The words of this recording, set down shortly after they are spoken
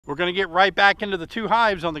We're going to get right back into the two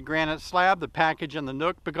hives on the granite slab, the package and the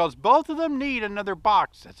nook, because both of them need another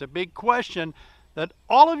box. That's a big question that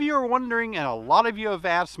all of you are wondering, and a lot of you have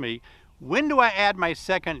asked me. When do I add my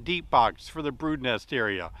second deep box for the brood nest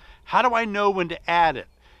area? How do I know when to add it?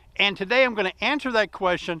 And today I'm going to answer that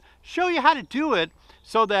question, show you how to do it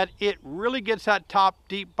so that it really gets that top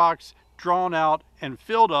deep box drawn out and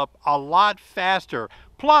filled up a lot faster.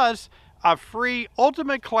 Plus a free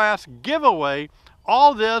ultimate class giveaway.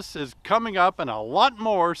 All this is coming up and a lot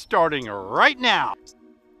more starting right now.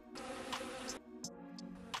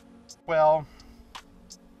 Well,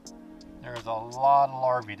 there's a lot of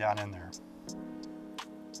larvae down in there.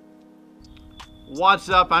 What's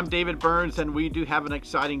up? I'm David Burns, and we do have an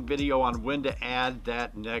exciting video on when to add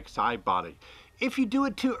that next hive body. If you do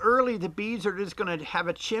it too early, the bees are just going to have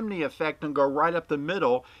a chimney effect and go right up the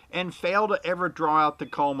middle and fail to ever draw out the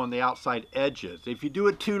comb on the outside edges. If you do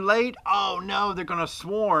it too late, oh no, they're going to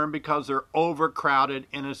swarm because they're overcrowded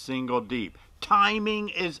in a single deep. Timing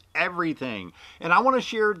is everything, and I want to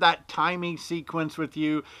share that timing sequence with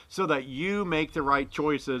you so that you make the right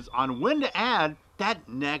choices on when to add that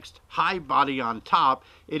next hive body on top.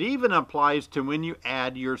 It even applies to when you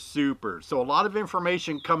add your supers. So a lot of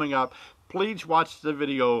information coming up. Please watch the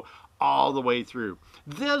video all the way through.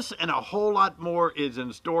 This and a whole lot more is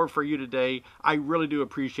in store for you today. I really do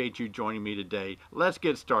appreciate you joining me today. Let's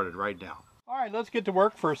get started right now. All right, let's get to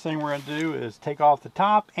work. First thing we're going to do is take off the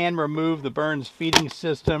top and remove the Burns feeding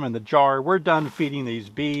system and the jar. We're done feeding these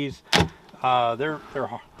bees. They're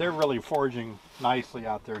really foraging nicely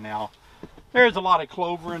out there now. There's a lot of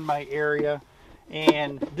clover in my area,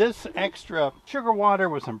 and this extra sugar water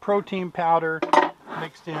with some protein powder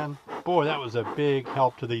mixed in, boy, that was a big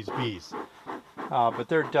help to these bees. But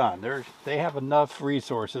they're done. They have enough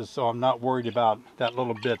resources, so I'm not worried about that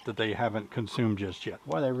little bit that they haven't consumed just yet.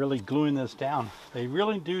 Boy, they're really gluing this down. They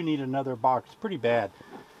really do need another box, pretty bad.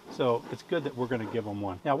 So it's good that we're going to give them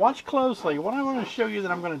one. Now watch closely. What I want to show you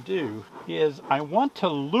that I'm going to do is I want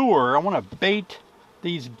to bait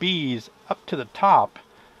these bees up to the top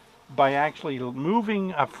by actually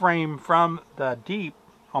moving a frame from the deep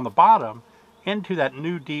on the bottom into that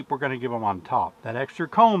new deep we're going to give them on top. That extra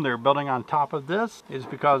comb they're building on top of this is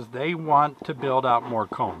because they want to build out more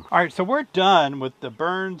comb. All right, so we're done with the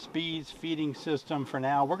Burns bees feeding system for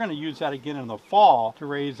now. We're going to use that again in the fall to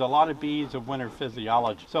raise a lot of bees of winter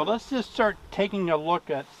physiology. So let's just start taking a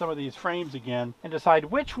look at some of these frames again and decide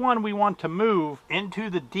which one we want to move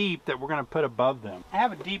into the deep that we're going to put above them. I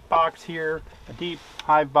have a deep box here, a deep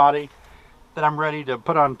hive body that I'm ready to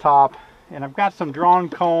put on top, and I've got some drawn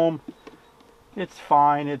comb. It's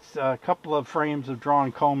fine. It's a couple of frames of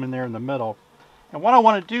drawn comb in there in the middle. And what I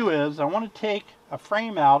want to do is I want to take a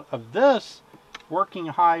frame out of this working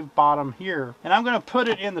hive bottom here, and I'm going to put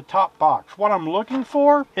it in the top box. What I'm looking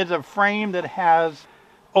for is a frame that has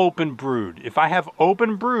open brood. If I have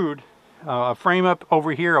open brood, a frame up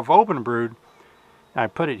over here of open brood, and I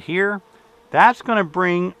put it here, that's going to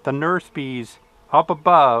bring the nurse bees up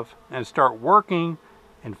above and start working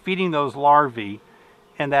and feeding those larvae.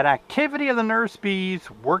 And that activity of the nurse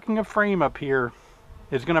bees working a frame up here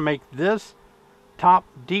is going to make this top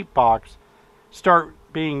deep box start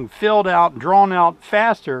being filled out, drawn out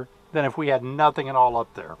faster than if we had nothing at all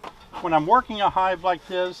up there. When I'm working a hive like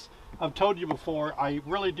this, I've told you before, I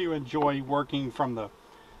really do enjoy working from the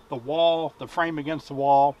wall, the frame against the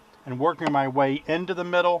wall, and working my way into the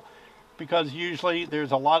middle, because usually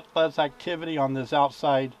there's a lot less activity on this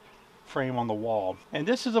outside frame on the wall. And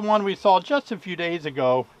this is the one we saw just a few days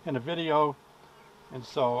ago in a video, and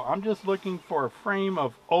so I'm just looking for a frame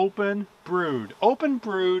of open brood. Open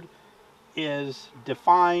brood is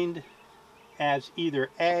defined as either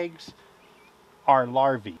eggs or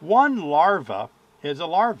larvae. One larva is a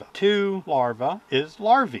larva. Two larva is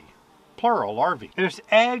larvae, plural larvae. There's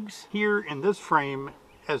eggs here in this frame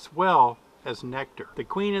as well as nectar. The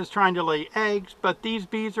queen is trying to lay eggs, but these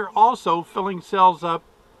bees are also filling cells up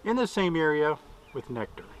in the same area with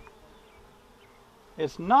nectar.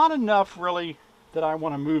 It's not enough really that I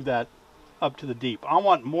want to move that up to the deep. I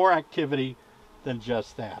want more activity than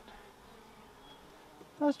just that.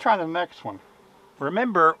 Let's try the next one.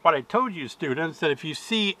 Remember what I told you, students, that if you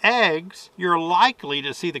see eggs, you're likely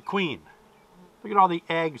to see the queen. Look at all the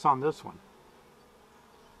eggs on this one.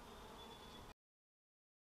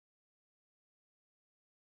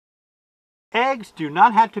 Eggs do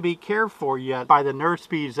not have to be cared for yet by the nurse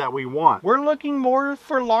bees that we want. We're looking more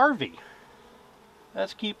for larvae.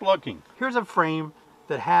 Let's keep looking. Here's a frame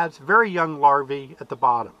that has very young larvae at the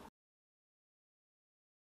bottom.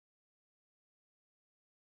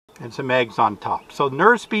 And some eggs on top. So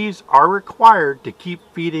nurse bees are required to keep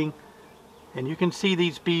feeding And you can see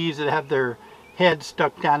these bees that have their heads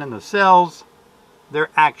stuck down in the cells. They're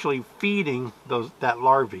actually feeding that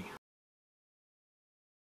larvae.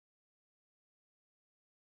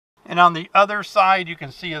 And on the other side, you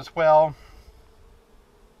can see as well,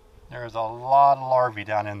 there's a lot of larvae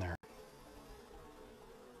down in there.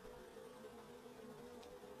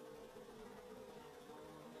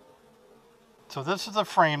 So this is the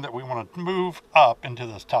frame that we want to move up into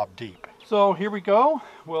this top deep. So here we go.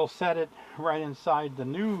 We'll set it right inside the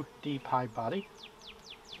new deep hive body.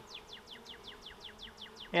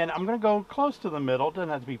 And I'm going to go close to the middle. It doesn't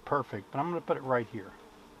have to be perfect, but I'm going to put it right here.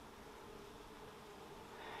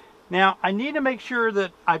 Now I need to make sure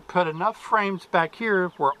that I put enough frames back here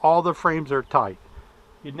where all the frames are tight.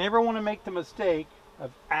 You never want to make the mistake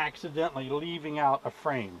of accidentally leaving out a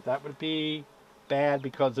frame. That would be bad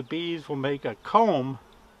because the bees will make a comb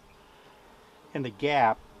in the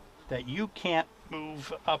gap that you can't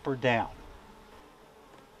move up or down.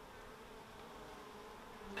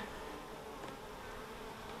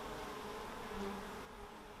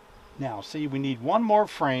 Now see, we need one more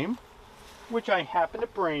frame, which I happen to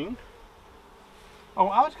bring. Oh,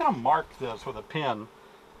 I was going to mark this with a pen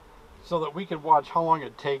so that we could watch how long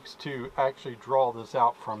it takes to actually draw this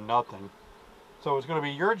out from nothing. So it's going to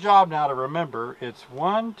be your job now to remember it's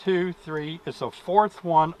 1, 2, 3, it's the fourth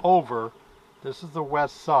one over. This is the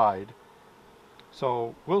west side.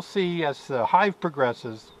 So we'll see as the hive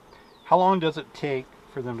progresses, how long does it take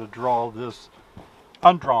for them to draw this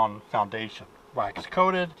undrawn foundation. Wax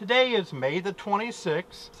coated. Today is May the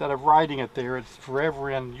 26th. Instead of writing it there, it's forever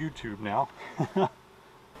in YouTube now.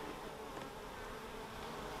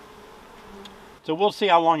 So we'll see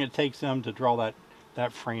how long it takes them to draw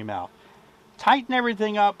that frame out. Tighten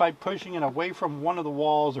everything up by pushing it away from one of the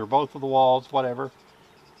walls or both of the walls, whatever.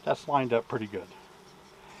 That's lined up pretty good.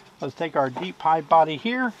 Let's take our deep hive body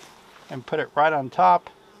here and put it right on top.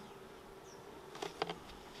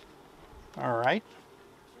 All right.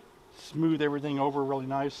 Smooth everything over really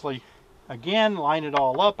nicely. Again, line it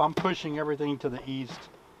all up. I'm pushing everything to the east.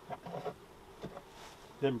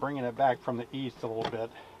 Then bringing it back from the east a little bit.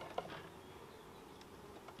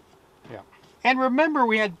 Yeah. And remember,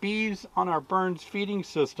 we had bees on our Burns feeding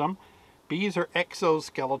system. Bees are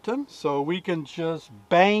exoskeleton, so we can just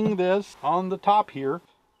bang this on the top here.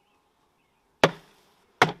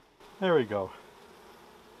 There we go.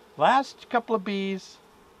 Last couple of bees.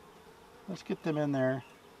 Let's get them in there.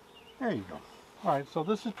 There you go. All right, so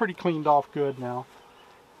this is pretty cleaned off good now.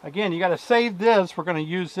 Again, you got to save this. We're going to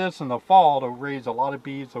use this in the fall to raise a lot of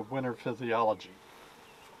bees of winter physiology.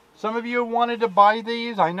 Some of you wanted to buy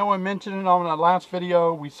these. I know I mentioned it on the last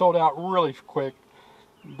video. We sold out really quick.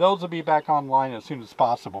 Those will be back online as soon as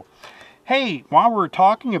possible. Hey, while we're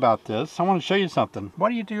talking about this, I want to show you something. What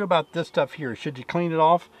do you do about this stuff here? Should you clean it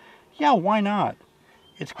off? Yeah, why not?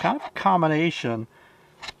 It's kind of a combination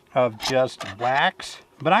of just wax,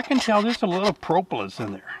 but I can tell there's a little propolis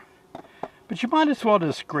in there. But you might as well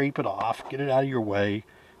just scrape it off, get it out of your way,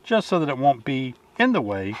 just so that it won't be in the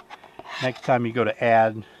way next time you go to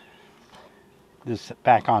add this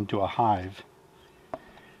back onto a hive.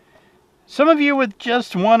 Some of you with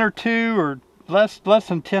just 1 or 2 or less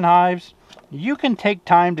than 10 hives, you can take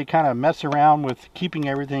time to kind of mess around with keeping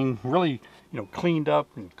everything really, cleaned up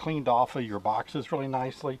and cleaned off of your boxes really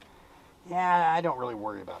nicely. Yeah, I don't really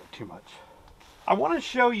worry about it too much. I want to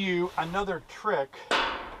show you another trick.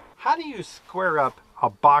 How do you square up a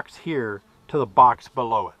box here to the box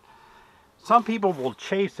below it? Some people will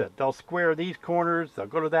chase it. They'll square these corners, they'll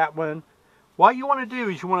go to that one. What you want to do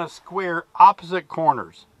is you want to square opposite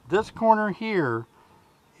corners. This corner here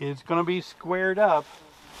is going to be squared up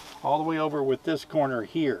all the way over with this corner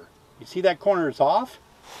here. You see that corner is off?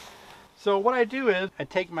 So what I do is I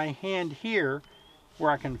take my hand here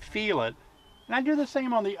where I can feel it, and I do the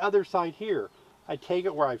same on the other side here. I take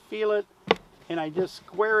it where I feel it, and I just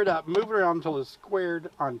square it up, move it around until it's squared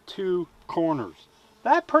on 2 corners.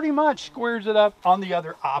 That pretty much squares it up on the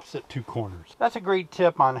other opposite 2 corners. That's a great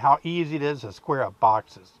tip on how easy it is to square up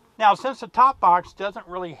boxes. Now, since the top box doesn't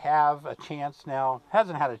really have a chance now,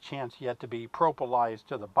 hasn't had a chance yet to be propolized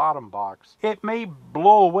to the bottom box, it may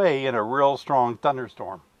blow away in a real strong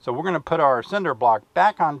thunderstorm. So we're going to put our cinder block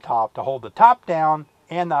back on top to hold the top down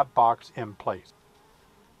and that box in place.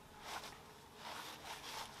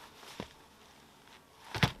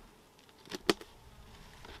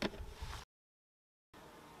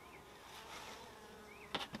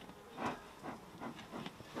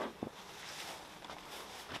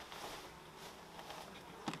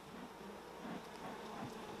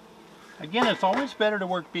 Again, it's always better to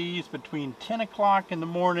work bees between 10 o'clock in the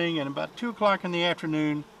morning and about 2 o'clock in the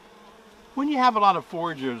afternoon. when you have a lot of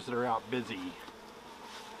foragers that are out busy.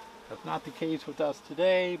 That's not the case with us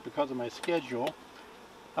today because of my schedule.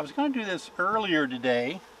 I was going to do this earlier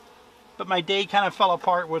today, but my day kind of fell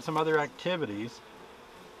apart with some other activities.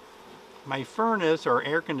 My furnace or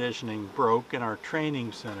air conditioning broke in our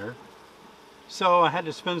training center, so I had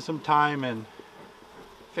to spend some time and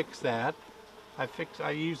fix that.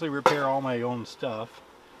 I usually repair all my own stuff.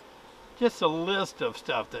 Just a list of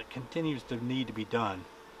stuff that continues to need to be done.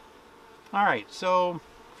 Alright, so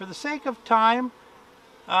for the sake of time,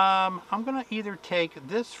 I'm going to either take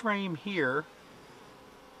this frame here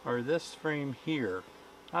or this frame here.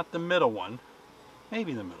 Not the middle one,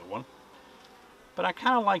 maybe the middle one. But I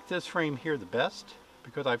kind of like this frame here the best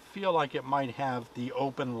because I feel like it might have the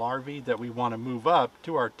open larvae that we want to move up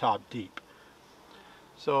to our top deep.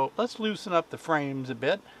 So let's loosen up the frames a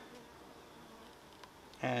bit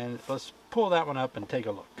and let's pull that one up and take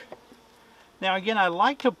a look. Now again, I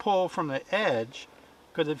like to pull from the edge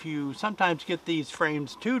because if you sometimes get these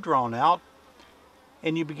frames too drawn out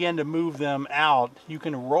and you begin to move them out, you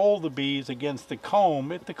can roll the bees against the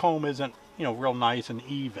comb if the comb isn't, you know, real nice and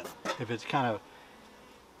even. If it's kind of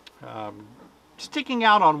sticking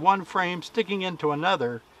out on one frame, sticking into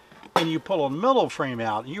another, and you pull a middle frame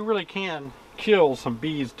out, you really can kill some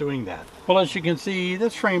bees doing that. Well, as you can see,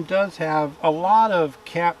 this frame does have a lot of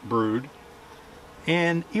cap brood,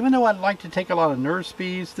 and even though I'd like to take a lot of nurse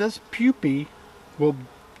bees, this pupae will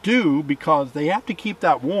do because they have to keep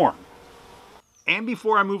that warm. And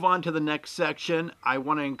before I move on to the next section, I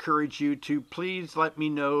want to encourage you to please let me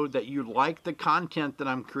know that you like the content that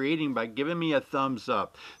I'm creating by giving me a thumbs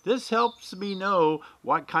up. This helps me know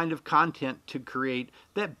what kind of content to create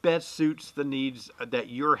that best suits the needs that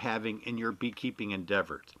you're having in your beekeeping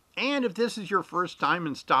endeavors. And if this is your first time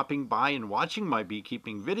in stopping by and watching my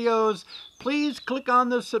beekeeping videos, please click on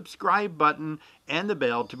the subscribe button and the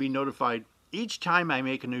bell to be notified each time I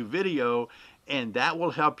make a new video, and that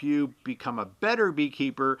will help you become a better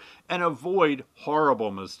beekeeper and avoid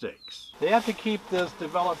horrible mistakes. They have to keep this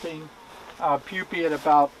developing pupae at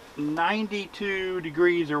about 92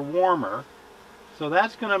 degrees or warmer, so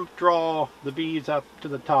that's going to draw the bees up to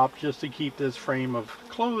the top just to keep this frame of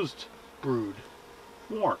closed brood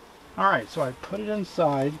warm. Alright, so I put it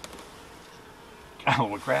inside. Got a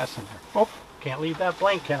little grass in there. Oh, can't leave that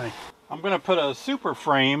blank, can I? I'm going to put a super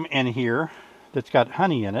frame in here that's got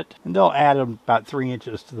honey in it, and they'll add about 3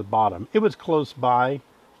 inches to the bottom. It was close by,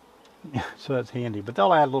 so that's handy, but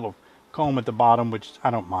they'll add a little comb at the bottom, which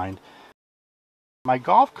I don't mind. My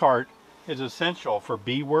golf cart is essential for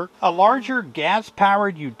bee work. A larger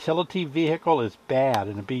gas-powered utility vehicle is bad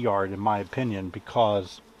in a bee yard, in my opinion,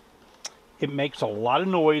 because it makes a lot of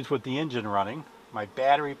noise with the engine running. My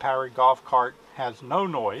battery-powered golf cart has no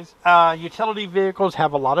noise. Utility vehicles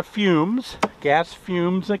have a lot of fumes, gas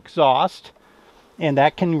fumes, exhaust, and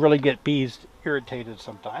that can really get bees irritated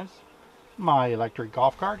sometimes. My electric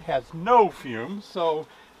golf cart has no fumes, so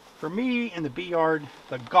for me in the bee yard,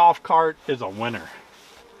 the golf cart is a winner.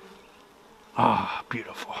 Ah,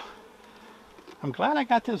 beautiful. I'm glad I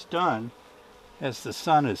got this done as the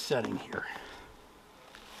sun is setting here.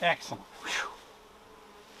 Excellent. Whew.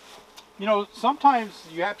 You know, sometimes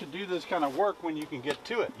you have to do this kind of work when you can get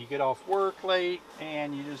to it. You get off work late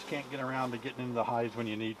and you just can't get around to getting into the hives when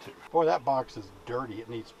you need to. Boy, that box is dirty.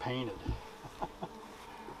 It needs painted.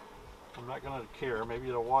 I'm not going to care. Maybe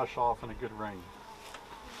it'll wash off in a good rain.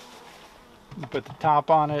 Put the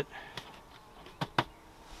top on it.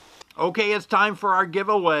 Okay, it's time for our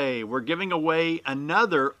giveaway. We're giving away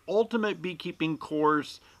another Ultimate Beekeeping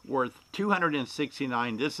course worth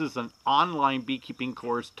 $269. This is an online beekeeping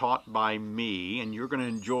course taught by me, and you're going to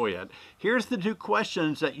enjoy it. Here's the 2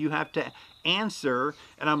 questions that you have to answer,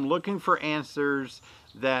 and I'm looking for answers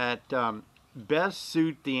that best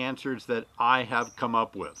suit the answers that I have come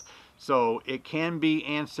up with. So it can be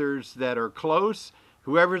answers that are close.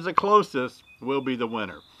 Whoever's the closest will be the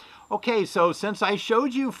winner. Okay, so since I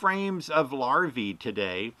showed you frames of larvae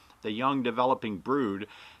today, the young developing brood,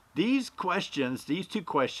 these 2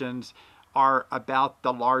 questions are about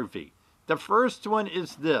the larvae. The first one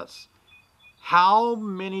is this: how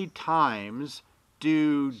many times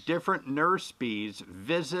do different nurse bees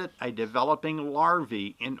visit a developing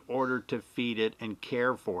larvae in order to feed it and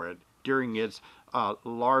care for it during its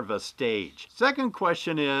larva stage? Second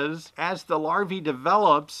question is, as the larvae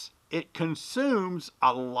develops, it consumes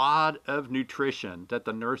a lot of nutrition that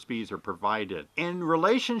the nurse bees are provided. In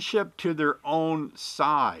relationship to their own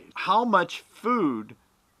size, how much food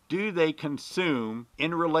do they consume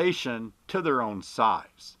in relation to their own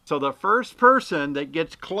size? So the first person that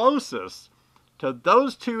gets closest to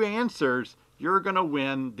those 2 answers, you're going to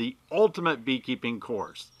win the Ultimate Beekeeping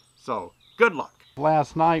course. So Good luck.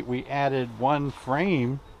 Last night we added one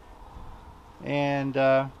frame, and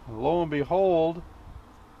lo and behold,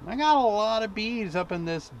 I got a lot of bees up in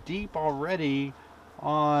this deep already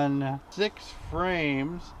on 6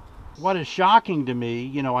 frames. What is shocking to me,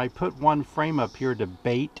 you know, I put one frame up here to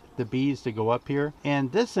bait the bees to go up here,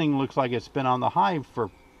 and this thing looks like it's been on the hive for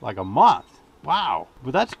like a month. Wow,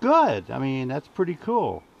 but that's good. I mean, that's pretty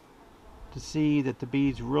cool to see that the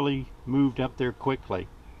bees really moved up there quickly.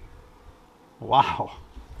 Wow.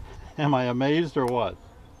 Am I amazed or what?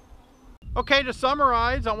 Okay, to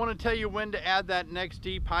summarize, I want to tell you when to add that next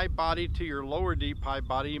deep hive body to your lower deep hive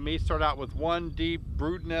body. You may start out with one deep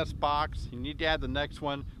brood nest box. You need to add the next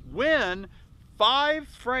one when 5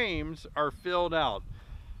 frames are filled out.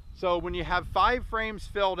 So when you have 5 frames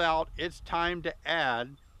filled out, it's time to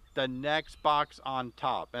add the next box on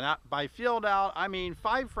top. And by filled out, I mean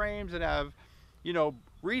 5 frames that have, you know,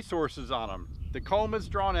 resources on them. The comb is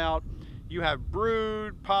drawn out. You have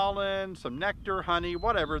brood, pollen, some nectar, honey,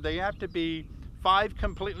 whatever. They have to be 5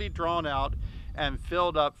 completely drawn out and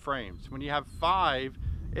filled up frames. When you have 5,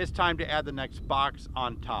 it's time to add the next box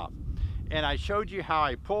on top. And I showed you how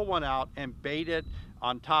I pull one out and bait it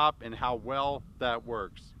on top and how well that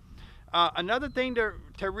works. Another thing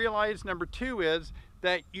to realize, number 2, is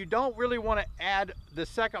that you don't really want to add the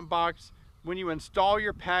second box when you install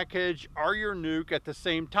your package or your nuke at the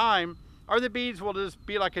same time, or the bees will just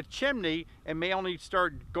be like a chimney and may only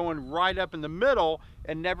start going right up in the middle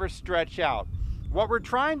and never stretch out. What we're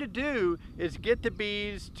trying to do is get the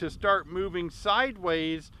bees to start moving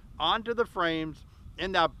sideways onto the frames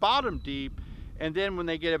in that bottom deep, and then when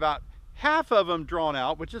they get about half of them drawn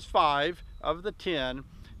out, which is 5 of the 10,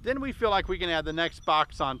 then we feel like we can add the next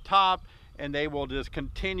box on top, and they will just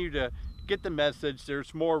continue to get the message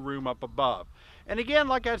there's more room up above. And again,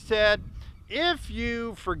 like I said, if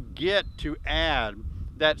you forget to add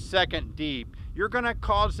that second deep, you're going to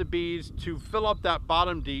cause the bees to fill up that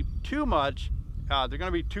bottom deep too much. They're going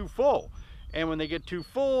to be too full. And when they get too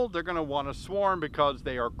full, they're going to want to swarm because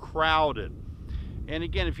they are crowded. And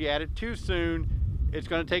again, if you add it too soon, it's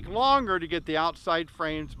going to take longer to get the outside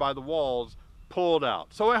frames by the walls pulled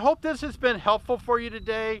out. So I hope this has been helpful for you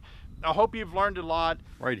today. I hope you've learned a lot.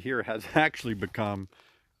 Right here has actually become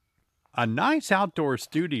a nice outdoor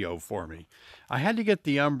studio for me. I had to get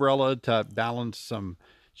the umbrella to balance some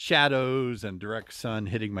shadows and direct sun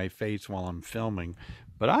hitting my face while I'm filming,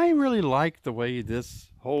 but I really like the way this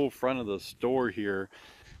whole front of the store here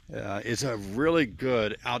is a really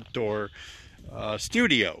good outdoor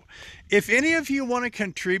studio. If any of you want to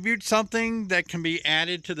contribute something that can be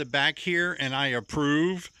added to the back here and I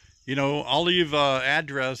approve, you know, I'll leave a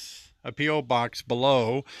address, a P.O. box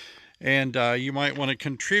below, and you might want to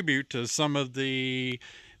contribute to some of the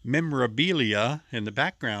memorabilia in the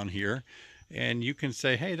background here, and you can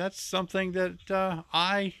say, hey, that's something that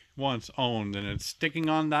I once owned and it's sticking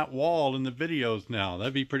on that wall in the videos now.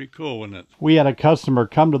 That'd be pretty cool, wouldn't it? We had a customer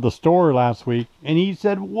come to the store last week and he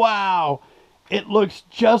said, wow, it looks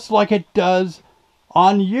just like it does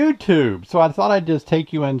on YouTube. So I thought I'd just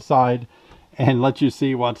take you inside and let you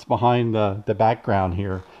see what's behind the background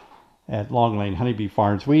here at Long Lane Honeybee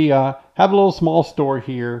Farms. We have a little small store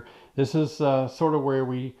here. This is sort of where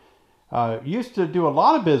we used to do a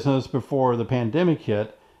lot of business before the pandemic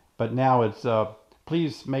hit, but now it's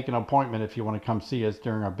please make an appointment if you want to come see us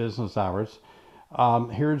during our business hours.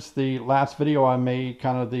 Here's the last video I made,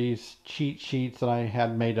 kind of these cheat sheets that I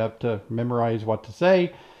had made up to memorize what to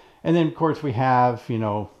say. And then of course we have, you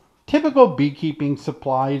know, typical beekeeping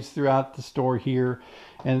supplies throughout the store here.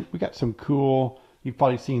 And we got some cool, you've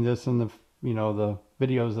probably seen this in the, you know, the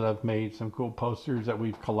videos that I've made, some cool posters that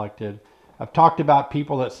we've collected. I've talked about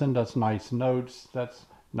people that send us nice notes. That's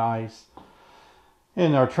nice.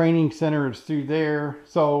 And our training center is through there.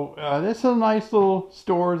 So this is a nice little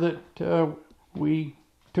store that we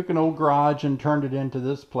took an old garage and turned it into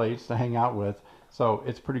this place to hang out with. So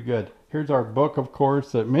it's pretty good. Here's our book, of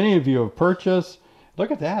course, that many of you have purchased.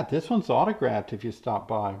 Look at that. This one's autographed if you stop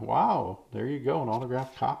by. Wow. There you go. An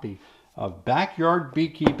autographed copy of Backyard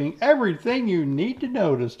Beekeeping. Everything you need to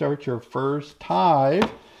know to start your first hive.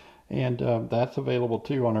 And that's available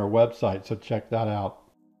too on our website. So check that out.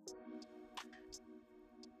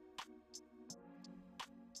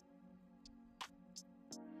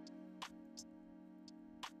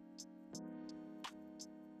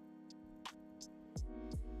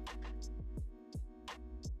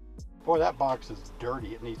 Boy, that box is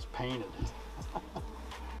dirty. It needs painted.